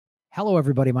Hello,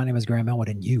 everybody. My name is Graham Elwood,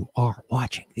 and you are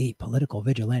watching the Political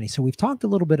Vigilante. So we've talked a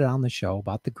little bit on the show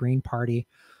about the Green Party,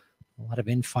 a lot of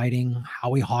infighting.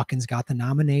 Howie Hawkins got the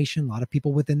nomination. A lot of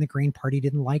people within the Green Party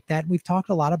didn't like that. We've talked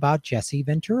a lot about Jesse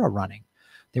Ventura running.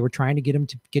 They were trying to get him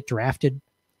to get drafted.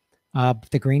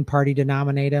 The Green Party to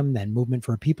nominate him. Then Movement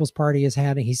for a People's Party has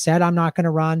had it. He said, I'm not going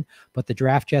to run, but the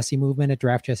Draft Jesse movement at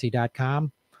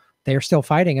draftjesse.com, they're still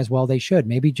fighting as well. They should.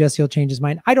 Maybe Jesse will change his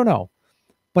mind. I don't know.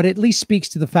 But at least speaks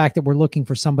to the fact that we're looking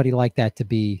for somebody like that to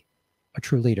be a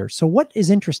true leader. So what is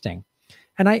interesting,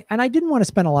 and I didn't want to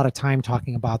spend a lot of time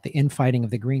talking about the infighting of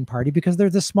the Green Party because they're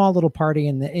this small little party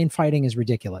and the infighting is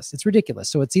ridiculous. It's ridiculous.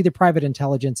 So it's either private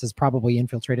intelligence has probably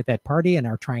infiltrated that party and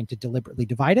are trying to deliberately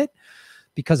divide it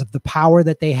because of the power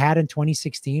that they had in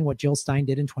 2016. What Jill Stein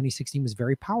did in 2016 was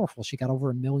very powerful. She got over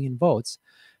 1 million votes.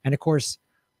 And of course,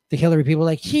 the Hillary people are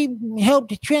like, she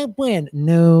helped Trump win.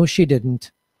 No, she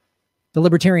didn't. The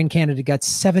Libertarian candidate got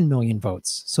 7 million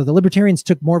votes. So the Libertarians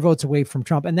took more votes away from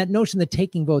Trump. And that notion that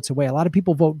taking votes away, a lot of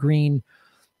people vote Green.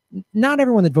 Not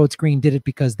everyone that votes Green did it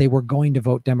because they were going to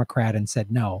vote Democrat and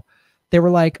said no. They were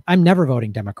like, I'm never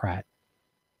voting Democrat.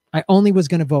 I only was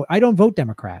going to vote. I don't vote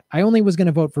Democrat. I only was going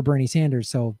to vote for Bernie Sanders.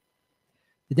 So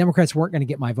the Democrats weren't going to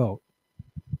get my vote.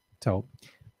 So,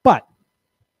 but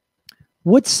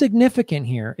what's significant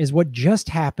here is what just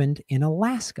happened in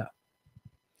Alaska.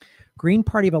 Green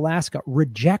Party of Alaska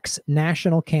rejects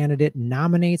national candidate,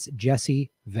 nominates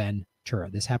Jesse Ventura.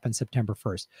 This happened September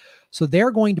 1st. So they're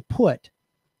going to put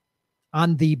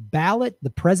on the ballot,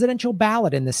 the presidential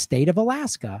ballot in the state of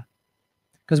Alaska,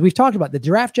 because we've talked about the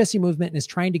Draft Jesse movement is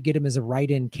trying to get him as a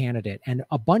write-in candidate. And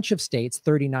a bunch of states,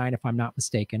 39 if I'm not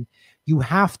mistaken, you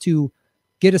have to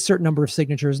get a certain number of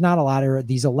signatures, not a lot of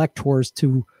these electors,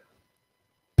 to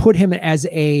put him as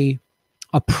a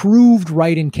approved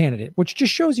write-in candidate, which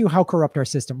just shows you how corrupt our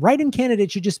system. Write-in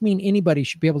candidate should just mean anybody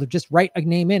should be able to just write a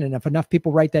name in. And if enough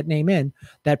people write that name in,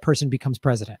 that person becomes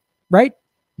president, right?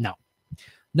 No.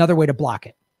 Another way to block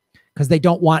it, because they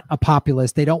don't want a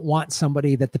populist. They don't want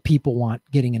somebody that the people want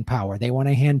getting in power. They want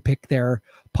to handpick their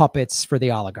puppets for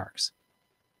the oligarchs.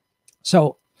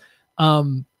 So,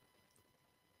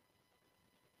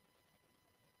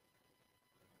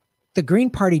 the Green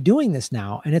Party doing this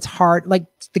now, and it's hard. Like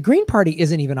the Green Party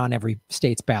isn't even on every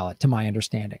state's ballot, to my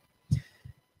understanding.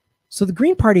 So the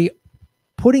Green Party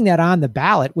putting that on the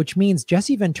ballot, which means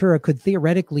Jesse Ventura could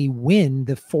theoretically win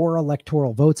the 4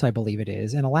 electoral votes, I believe it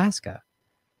is, in Alaska.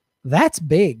 That's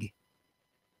big.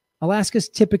 Alaska's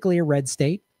typically a red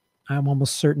state. I'm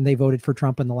almost certain they voted for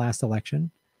Trump in the last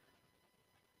election.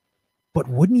 But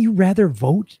wouldn't you rather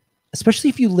vote, especially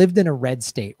if you lived in a red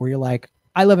state where you're like,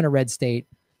 I live in a red state,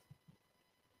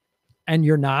 and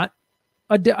you're not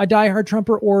a diehard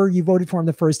Trumper, or you voted for him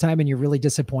the first time and you're really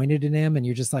disappointed in him and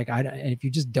you're just like, and if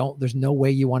you just don't, there's no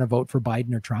way you want to vote for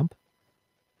Biden or Trump.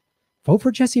 Vote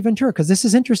for Jesse Ventura, because this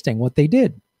is interesting what they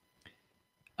did.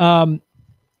 In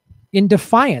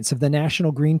defiance of the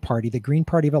National Green Party, the Green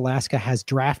Party of Alaska has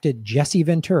drafted Jesse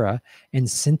Ventura and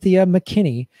Cynthia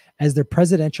McKinney as their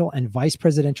presidential and vice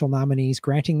presidential nominees,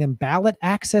 granting them ballot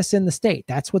access in the state.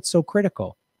 That's what's so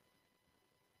critical.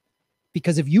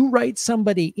 Because if you write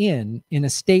somebody in a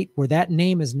state where that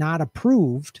name is not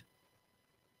approved,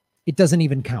 it doesn't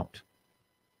even count.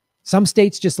 Some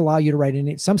states just allow you to write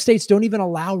in. Some states don't even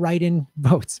allow write-in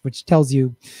votes, which tells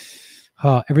you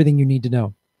everything you need to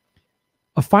know.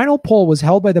 A final poll was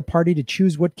held by the party to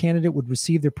choose what candidate would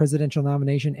receive their presidential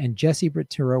nomination, and Jesse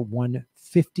Ventura won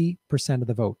 50% of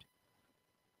the vote.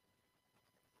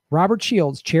 Robert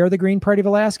Shields, chair of the Green Party of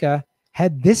Alaska,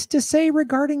 had this to say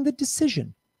regarding the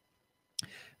decision.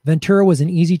 Ventura was an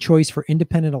easy choice for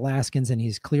independent Alaskans, and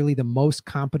he's clearly the most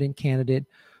competent candidate,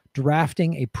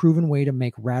 drafting a proven way to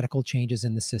make radical changes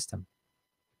in the system.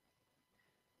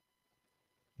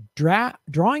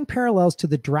 Drawing parallels to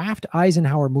the draft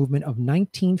Eisenhower movement of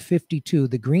 1952,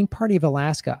 the Green Party of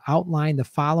Alaska outlined the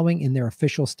following in their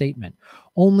official statement.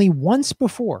 Only once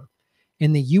before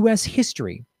in the U.S.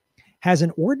 history has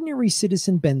an ordinary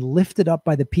citizen been lifted up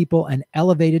by the people and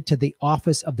elevated to the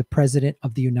office of the President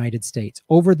of the United States.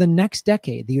 Over the next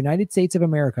decade, the United States of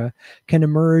America can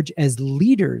emerge as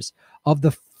leaders of the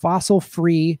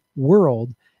fossil-free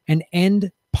world and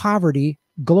end poverty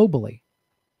globally,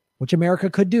 which America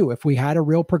could do. If we had a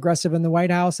real progressive in the White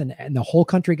House and the whole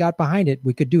country got behind it,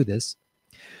 we could do this.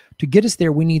 To get us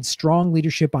there, we need strong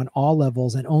leadership on all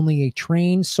levels, and only a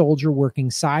trained soldier working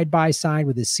side by side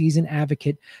with a seasoned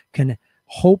advocate can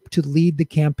hope to lead the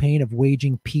campaign of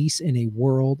waging peace in a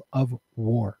world of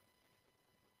war.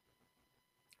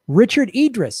 Richard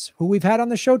Idris, who we've had on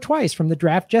the show twice from the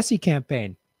Draft Jesse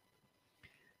campaign.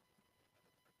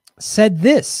 said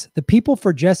this: the people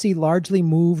for Jesse largely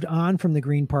moved on from the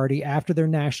Green Party after their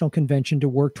national convention to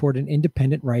work toward an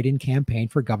independent write-in campaign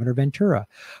for Governor Ventura.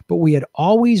 But we had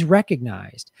always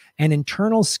recognized an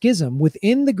internal schism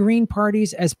within the Green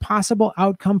parties as possible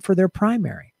outcome for their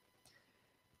primary.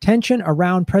 Tension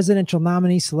around presidential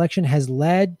nominee selection has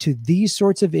led to these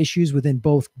sorts of issues within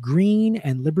both Green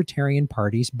and Libertarian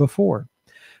parties before.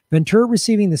 Ventura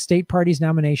receiving the state party's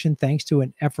nomination thanks to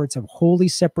an efforts of wholly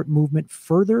separate movement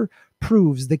further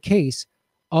proves the case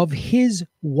of his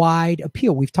wide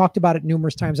appeal. We've talked about it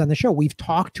numerous times on the show. We've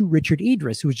talked to Richard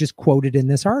Idris, who was just quoted in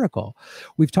this article.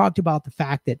 We've talked about the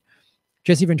fact that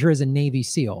Jesse Ventura is a Navy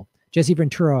SEAL. Jesse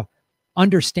Ventura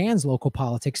understands local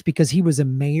politics because he was a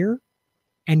mayor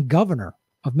and governor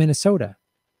of Minnesota.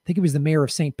 I think he was the mayor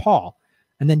of St. Paul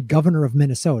and then governor of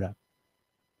Minnesota.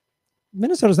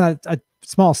 Minnesota's not a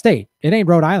small state. It ain't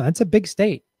Rhode Island. It's a big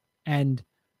state. And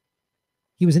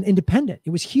he was an independent.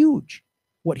 It was huge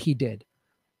what he did.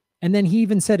 And then he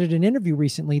even said in an interview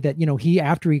recently that, you know,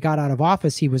 after he got out of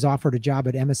office, he was offered a job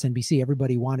at MSNBC.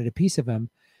 Everybody wanted a piece of him.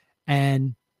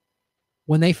 And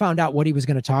when they found out what he was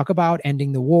going to talk about,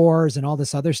 ending the wars and all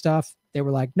this other stuff, they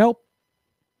were like, nope.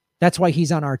 That's why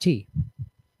he's on RT.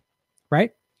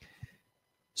 Right?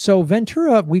 So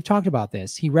Ventura, we've talked about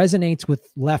this. He resonates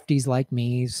with lefties like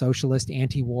me, socialist,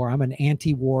 anti-war. I'm an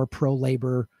anti-war,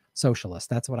 pro-labor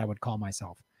socialist. That's what I would call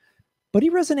myself. But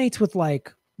he resonates with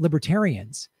like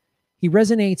libertarians. He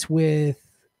resonates with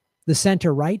the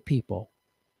center-right people.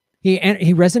 He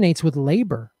resonates with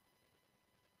labor.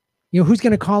 You know, who's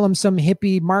going to call him some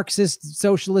hippie Marxist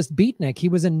socialist beatnik? He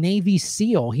was a Navy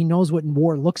SEAL. He knows what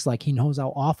war looks like. He knows how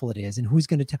awful it is. And who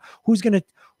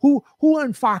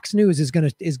on Fox News is going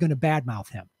to badmouth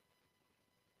him?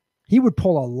 He would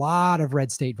pull a lot of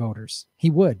red state voters. He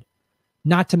would.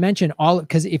 Not to mention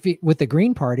because with the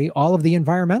Green Party, all of the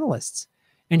environmentalists,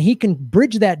 and he can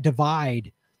bridge that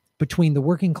divide between the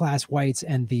working class whites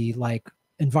and the like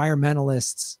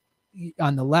environmentalists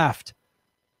on the left.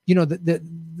 You know,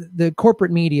 the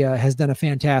corporate media has done a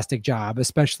fantastic job,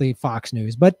 especially Fox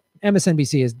News, but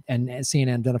MSNBC and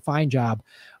CNN done a fine job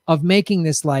of making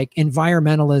this like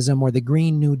environmentalism or the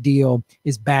Green New Deal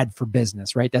is bad for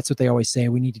business, right? That's what they always say.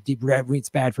 We need to it's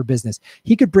bad for business.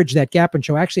 He could bridge that gap and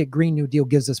show actually a Green New Deal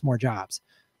gives us more jobs.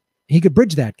 He could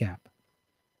bridge that gap.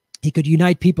 He could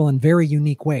unite people in very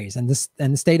unique ways. And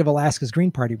the state of Alaska's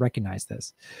Green Party recognized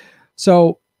this.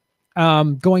 So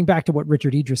going back to what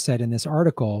Richard Idris said in this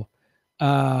article,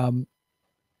 the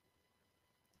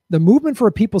Movement for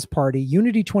a People's Party,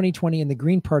 Unity 2020, and the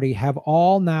Green Party have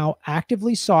all now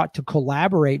actively sought to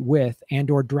collaborate with and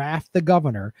or draft the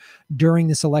governor during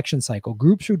this election cycle.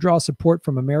 Groups who draw support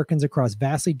from Americans across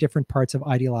vastly different parts of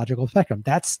ideological spectrum.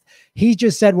 He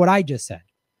just said what I just said.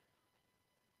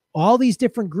 All these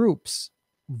different groups,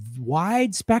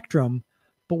 wide spectrum,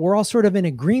 but we're all sort of in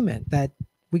agreement that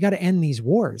we got to end these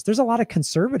wars. There's a lot of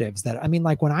conservatives that, I mean,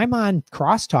 like when I'm on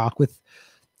Crosstalk with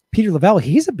Peter Lavelle,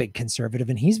 he's a big conservative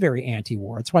and he's very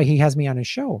anti-war. That's why he has me on his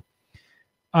show.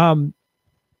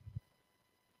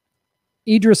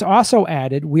 Idris also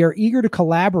added, we are eager to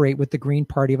collaborate with the Green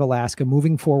Party of Alaska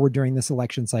moving forward during this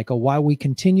election cycle while we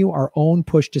continue our own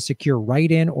push to secure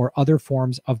write-in or other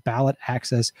forms of ballot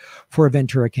access for a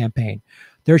Ventura campaign.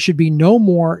 There should be no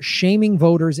more shaming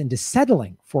voters into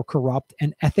settling for corrupt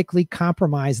and ethically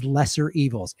compromised lesser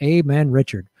evils. Amen,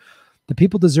 Richard. The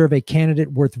people deserve a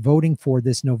candidate worth voting for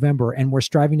this November, and we're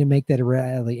striving to make that a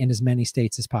reality in as many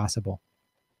states as possible.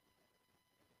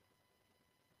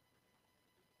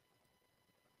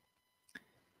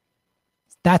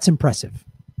 That's impressive.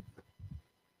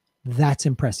 That's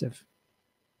impressive.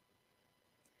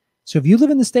 So if you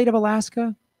live in the state of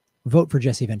Alaska, vote for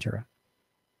Jesse Ventura.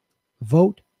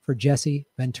 Vote for Jesse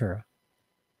Ventura.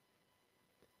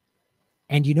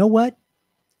 And you know what?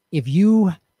 If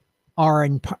you are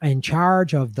in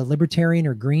charge of the Libertarian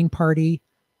or Green Party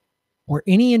or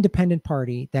any independent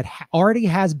party that already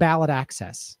has ballot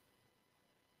access,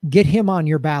 get him on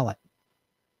your ballot.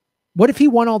 What if he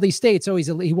won all these states? Oh,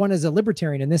 he won as a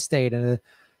Libertarian in this state and a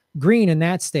Green in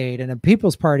that state and a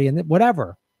People's Party and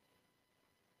whatever.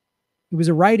 It was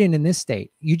a write-in in this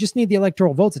state. You just need the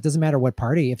electoral votes. It doesn't matter what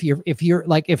party.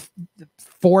 If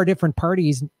 4 different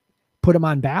parties put them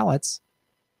on ballots,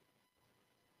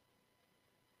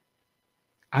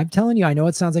 I'm telling you, I know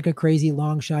it sounds like a crazy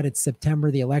long shot. It's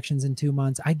September. The election's in 2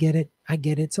 months. I get it.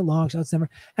 It's a long shot. September.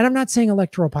 And I'm not saying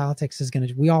electoral politics is going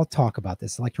to, we all talk about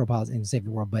this, electoral politics in save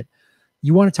the world, but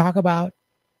you want to talk about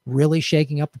really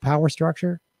shaking up the power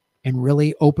structure and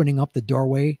really opening up the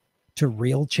doorway to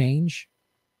real change?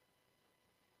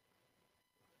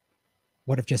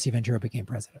 What if Jesse Ventura became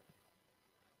president?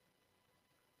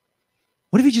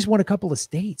 What if he just won a couple of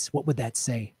states? What would that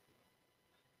say?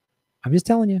 I'm just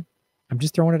telling you. I'm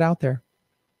just throwing it out there.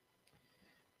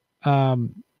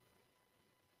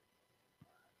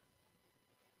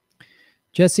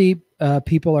 Jesse,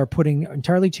 people are putting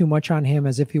entirely too much on him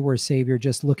as if he were a savior,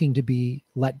 just looking to be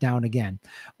let down again.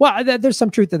 Well, there's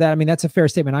some truth to that. I mean, that's a fair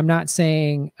statement. I'm not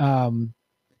saying, oh,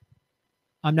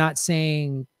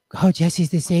 Jesse's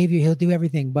the savior, he'll do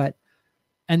everything.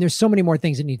 And there's so many more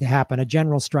things that need to happen. A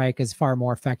general strike is far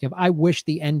more effective. I wish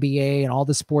the NBA and all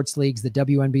the sports leagues, the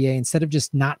WNBA, instead of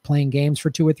just not playing games for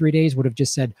 2 or 3 days, would have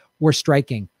just said, we're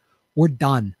striking. We're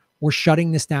done. We're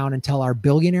shutting this down until our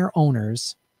billionaire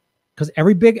owners, because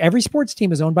every sports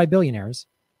team is owned by billionaires,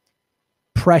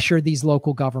 pressure these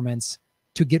local governments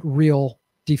to get real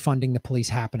defunding the police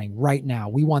happening right now.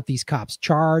 We want these cops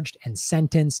charged and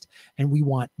sentenced, and we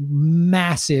want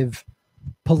massive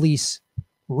police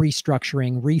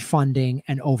restructuring, refunding,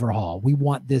 and overhaul. We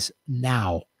want this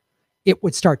now. It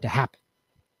would start to happen.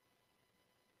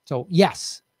 So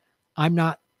yes, I'm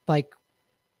not like,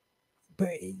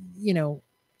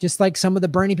 just like some of the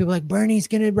Bernie people, like Bernie's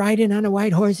going to ride in on a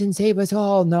white horse and save us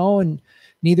all. No, and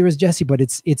neither is Jesse, but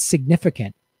it's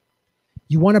significant.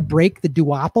 You want to break the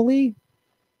duopoly?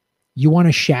 You want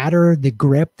to shatter the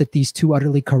grip that these two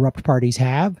utterly corrupt parties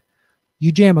have?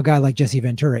 You jam a guy like Jesse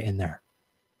Ventura in there.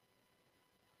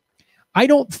 I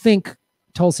don't think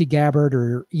Tulsi Gabbard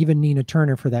or even Nina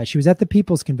Turner for that. She was at the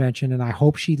People's Convention, and I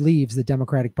hope she leaves the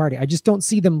Democratic Party. I just don't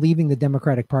see them leaving the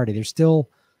Democratic Party. They're still,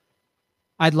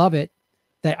 I'd love it.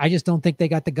 I just don't think they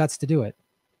got the guts to do it.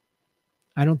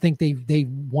 I don't think they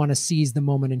want to seize the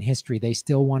moment in history. They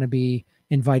still want to be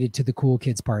invited to the cool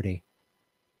kids party.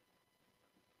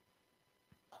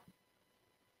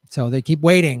 So they keep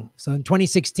waiting. So in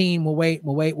 2016, we'll wait.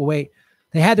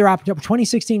 They had their opportunity.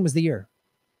 2016 was the year.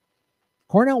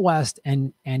 Cornel West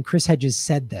and Chris Hedges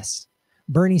said this.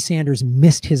 Bernie Sanders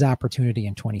missed his opportunity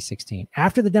in 2016.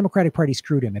 After the Democratic Party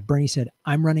screwed him, and Bernie said,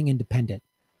 I'm running independent.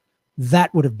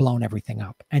 That would have blown everything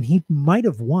up. And he might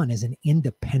have won as an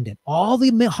independent. All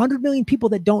the 100 million people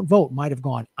that don't vote might have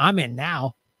gone, I'm in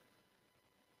now.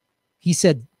 He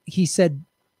said,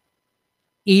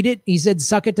 eat it. He said,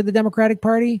 suck it to the Democratic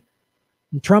Party.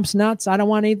 And Trump's nuts. I don't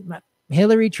want to.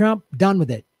 Hillary, Trump, done with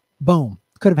it. Boom.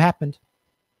 Could have happened,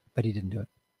 but he didn't do it.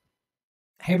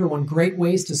 Hey everyone, great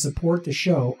ways to support the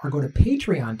show are go to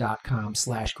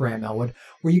patreon.com/Graham Elwood,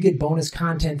 where you get bonus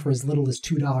content for as little as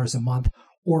 $2 a month,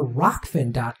 or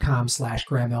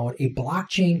rockfin.com/Graham Elwood, a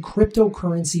blockchain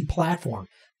cryptocurrency platform.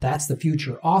 That's the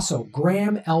future. Also,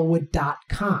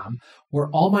 GrahamElwood.com, where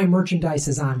all my merchandise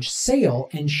is on sale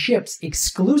and ships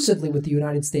exclusively with the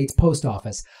United States Post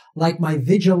Office. Like my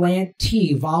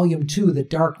Vigilante Volume 2, The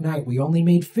Dark Knight. We only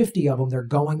made 50 of them. They're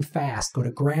going fast. Go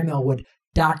to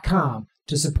GrahamElwood.com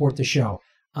to support the show.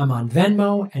 I'm on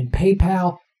Venmo and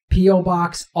PayPal, P.O.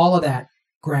 Box, all of that,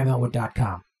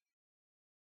 GrahamElwood.com.